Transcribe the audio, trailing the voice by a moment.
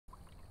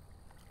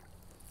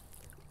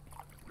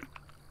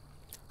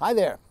Hi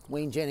there,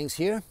 Wayne Jennings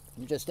here.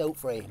 I'm just out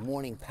for a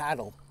morning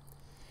paddle.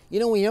 You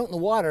know, when you're out in the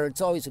water,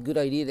 it's always a good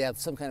idea to have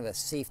some kind of a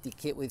safety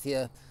kit with you,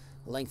 a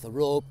length of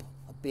rope,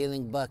 a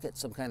bailing bucket,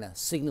 some kind of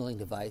signaling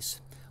device.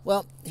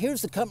 Well,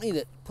 here's the company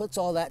that puts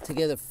all that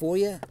together for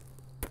you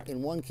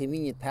in one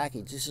convenient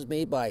package. This is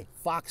made by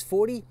Fox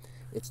 40.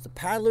 It's the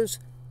Paddler's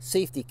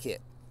Safety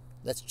Kit.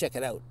 Let's check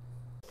it out.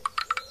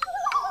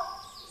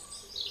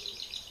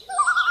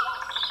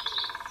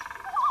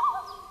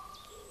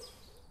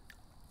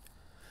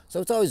 So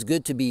it's always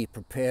good to be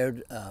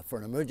prepared for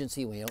an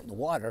emergency when you're out in the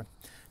water.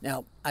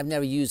 Now, I've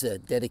never used a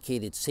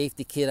dedicated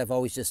safety kit. I've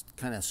always just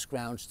kind of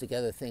scrounged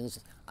together things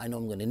I know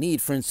I'm going to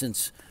need. For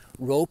instance,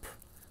 rope.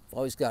 I've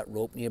always got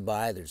rope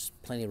nearby. There's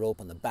plenty of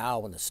rope on the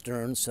bow and the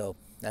stern, so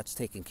that's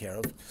taken care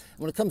of. And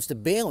when it comes to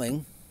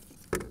bailing,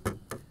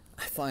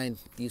 I find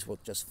these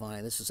work just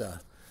fine. This is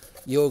a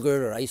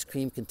yogurt or ice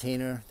cream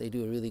container. They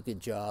do a really good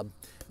job.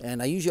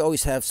 And I usually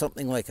always have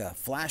something like a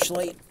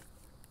flashlight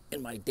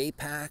in my day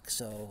pack,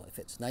 so if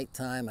it's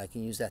nighttime I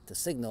can use that to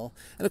signal.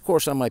 And of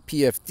course on my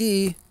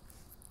PFD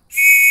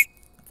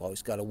I've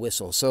always got a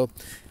whistle. So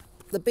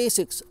the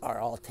basics are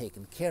all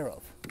taken care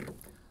of.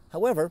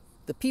 However,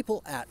 the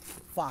people at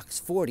Fox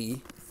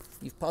 40,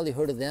 you've probably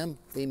heard of them.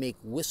 They make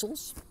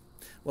whistles.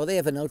 Well, they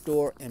have an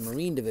outdoor and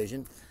marine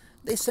division.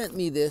 They sent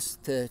me this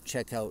to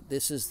check out.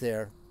 This is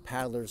their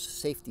Paddler's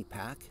Safety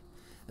Pack.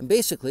 And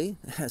basically,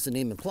 as the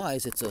name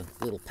implies, it's a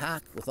little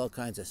pack with all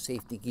kinds of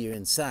safety gear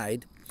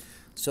inside.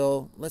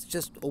 So let's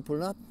just open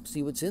it up,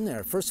 see what's in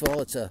there. First of all,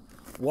 it's a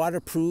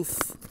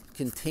waterproof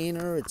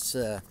container. It's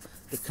the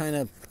kind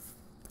of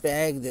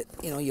bag that,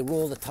 you know, you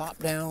roll the top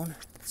down,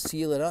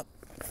 seal it up,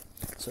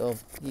 so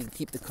you can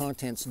keep the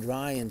contents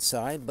dry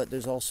inside, but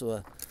there's also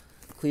a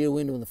clear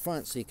window in the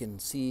front so you can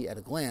see at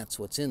a glance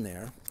what's in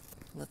there.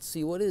 Let's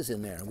see what is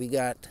in there. We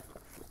got,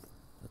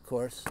 of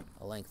course,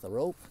 a length of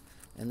rope,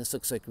 and this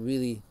looks like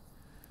really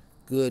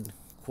good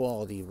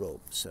quality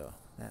rope, so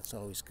that's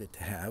always good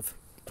to have.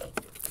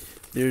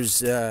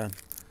 There's,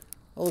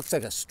 looks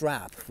like a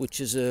strap, which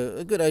is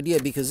a good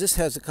idea because this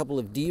has a couple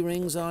of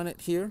D-rings on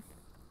it here.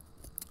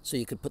 So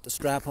you could put the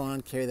strap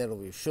on, carry that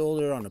over your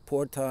shoulder on a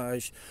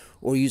portage,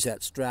 or use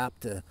that strap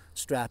to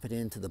strap it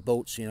into the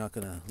boat so you're not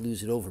going to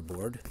lose it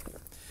overboard.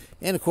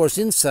 And of course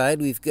inside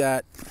we've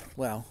got,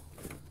 well,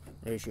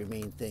 there's your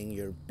main thing,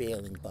 your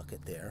bailing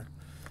bucket there.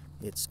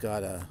 It's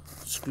got a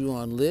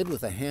screw-on lid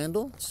with a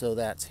handle, so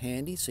that's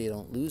handy so you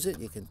don't lose it.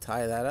 You can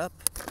tie that up.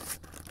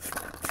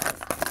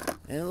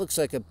 And it looks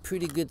like a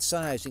pretty good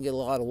size. You can get a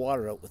lot of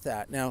water out with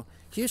that. Now,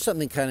 here's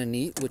something kind of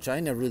neat, which I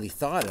never really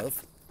thought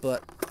of,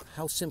 but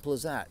how simple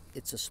is that?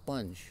 It's a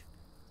sponge.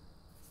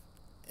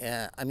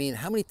 I mean,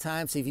 how many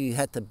times have you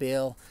had to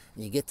bail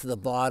and you get to the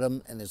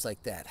bottom and there's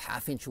like that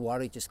half-inch of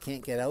water you just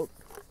can't get out?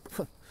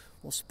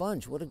 Well,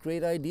 sponge, what a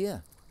great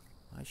idea.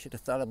 I should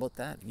have thought about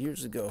that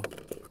years ago.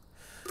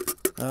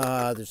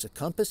 There's a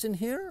compass in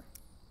here,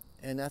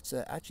 and that's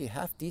actually a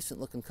half-decent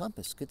looking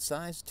compass. Good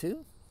size,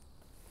 too.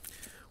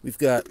 We've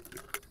got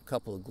a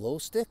couple of glow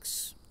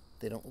sticks.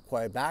 They don't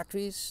require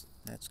batteries.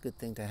 That's a good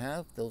thing to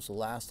have. Those will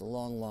last a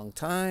long, long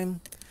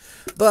time.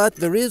 But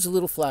there is a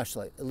little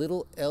flashlight, a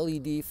little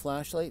LED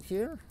flashlight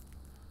here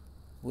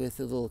with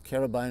a little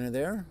carabiner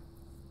there.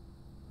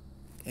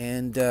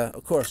 And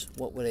of course,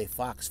 what would a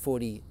Fox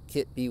 40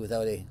 kit be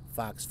without a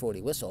Fox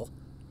 40 whistle?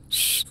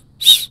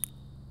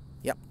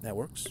 Yep, that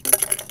works.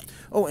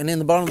 Oh, and in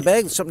the bottom of the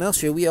bag, there's something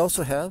else here. We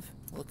also have,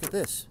 look at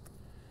this,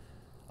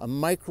 a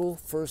micro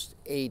first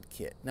aid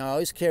kit. Now, I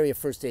always carry a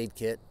first aid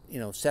kit, you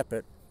know,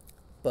 separate,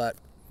 but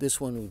this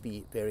one would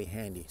be very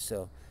handy.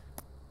 So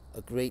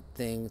a great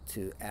thing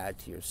to add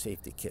to your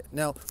safety kit.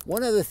 Now,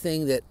 one other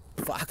thing that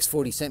Fox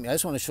 40 sent me, I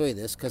just want to show you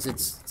this because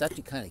it's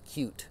actually kind of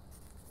cute.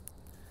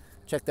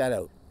 Check that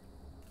out.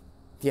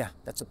 Yeah,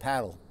 that's a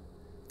paddle.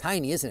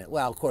 Tiny, isn't it?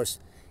 Well, of course,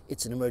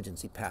 it's an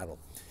emergency paddle.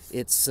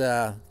 It's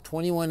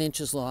 21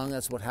 inches long,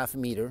 that's about half a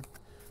meter,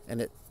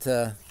 and it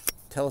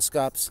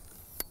telescopes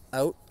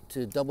out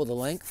to double the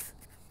length,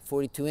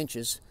 42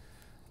 inches.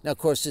 Now, of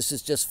course, this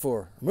is just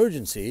for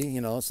emergency,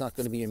 you know, it's not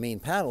going to be your main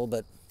paddle,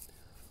 but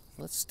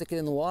let's stick it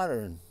in the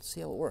water and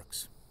see how it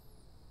works.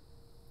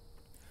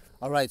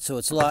 All right, so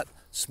it's a lot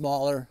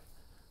smaller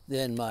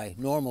than my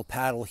normal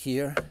paddle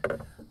here.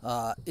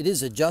 It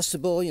is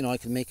adjustable, you know, I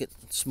can make it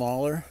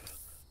smaller,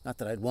 not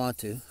that I'd want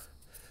to.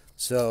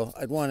 So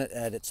I'd want it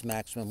at its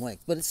maximum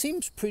length, but it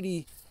seems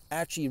pretty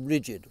actually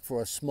rigid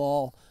for a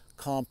small,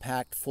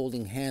 compact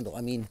folding handle.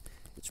 I mean,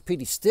 it's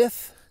pretty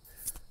stiff,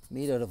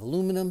 made out of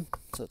aluminum,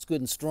 so it's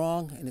good and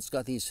strong, and it's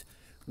got these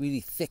really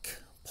thick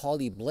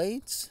poly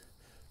blades,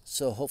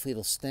 so hopefully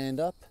it'll stand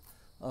up.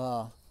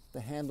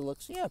 The handle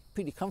looks, yeah,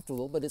 pretty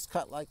comfortable, but it's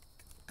got like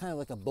kind of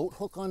like a boat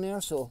hook on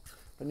there, so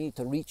if I need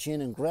to reach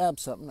in and grab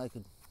something, I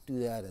could do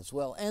that as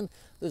well. And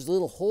there's a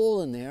little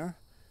hole in there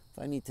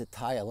if I need to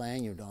tie a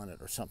lanyard on it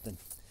or something.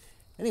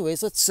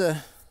 Anyways, let's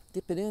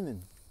dip it in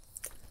and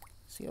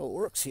see how it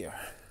works here.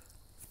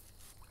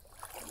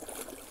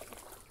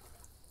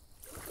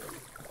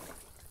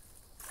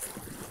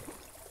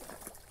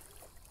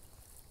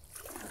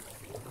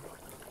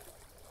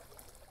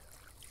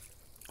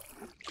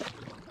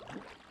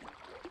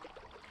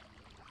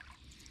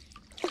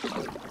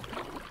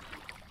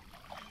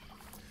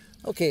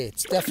 Okay,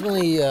 it's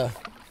definitely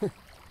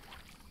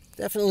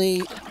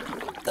definitely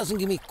doesn't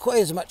give me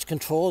quite as much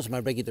control as my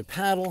regular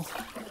paddle.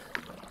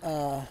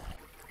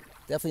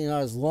 Definitely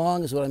not as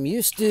long as what I'm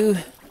used to.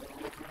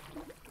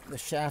 The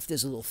shaft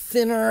is a little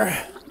thinner,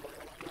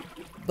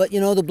 but you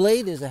know, the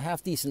blade is a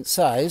half decent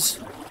size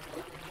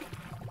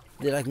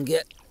that I can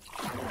get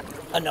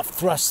enough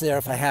thrust there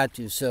if I had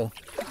to. So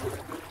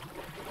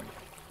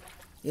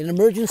in an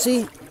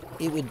emergency,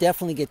 it would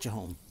definitely get you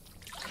home.